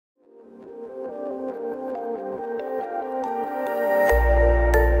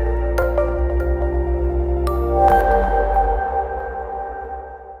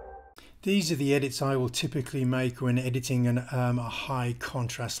These are the edits I will typically make when editing a high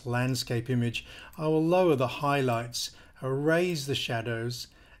contrast landscape image. I will lower the highlights, erase the shadows,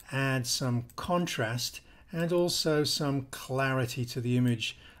 add some contrast and also some clarity to the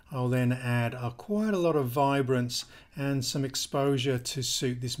image. I'll then add quite a lot of vibrance and some exposure to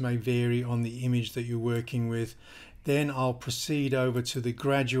suit. This may vary on the image that you're working with. Then I'll proceed over to the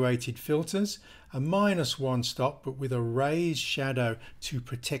graduated filters, a -1 stop but with a raised shadow to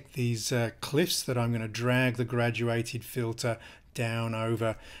protect these cliffs that I'm going to drag the graduated filter down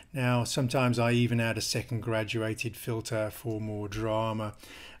over. Now sometimes I even add a second graduated filter for more drama.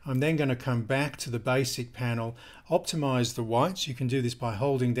 I'm then going to come back to the basic panel, optimize the whites. You can do this by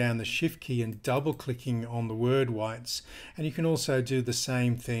holding down the shift key and double clicking on the word whites, and you can also do the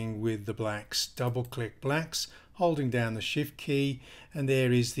same thing with the blacks. Double click blacks, holding down the shift key, and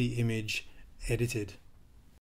there is the image edited.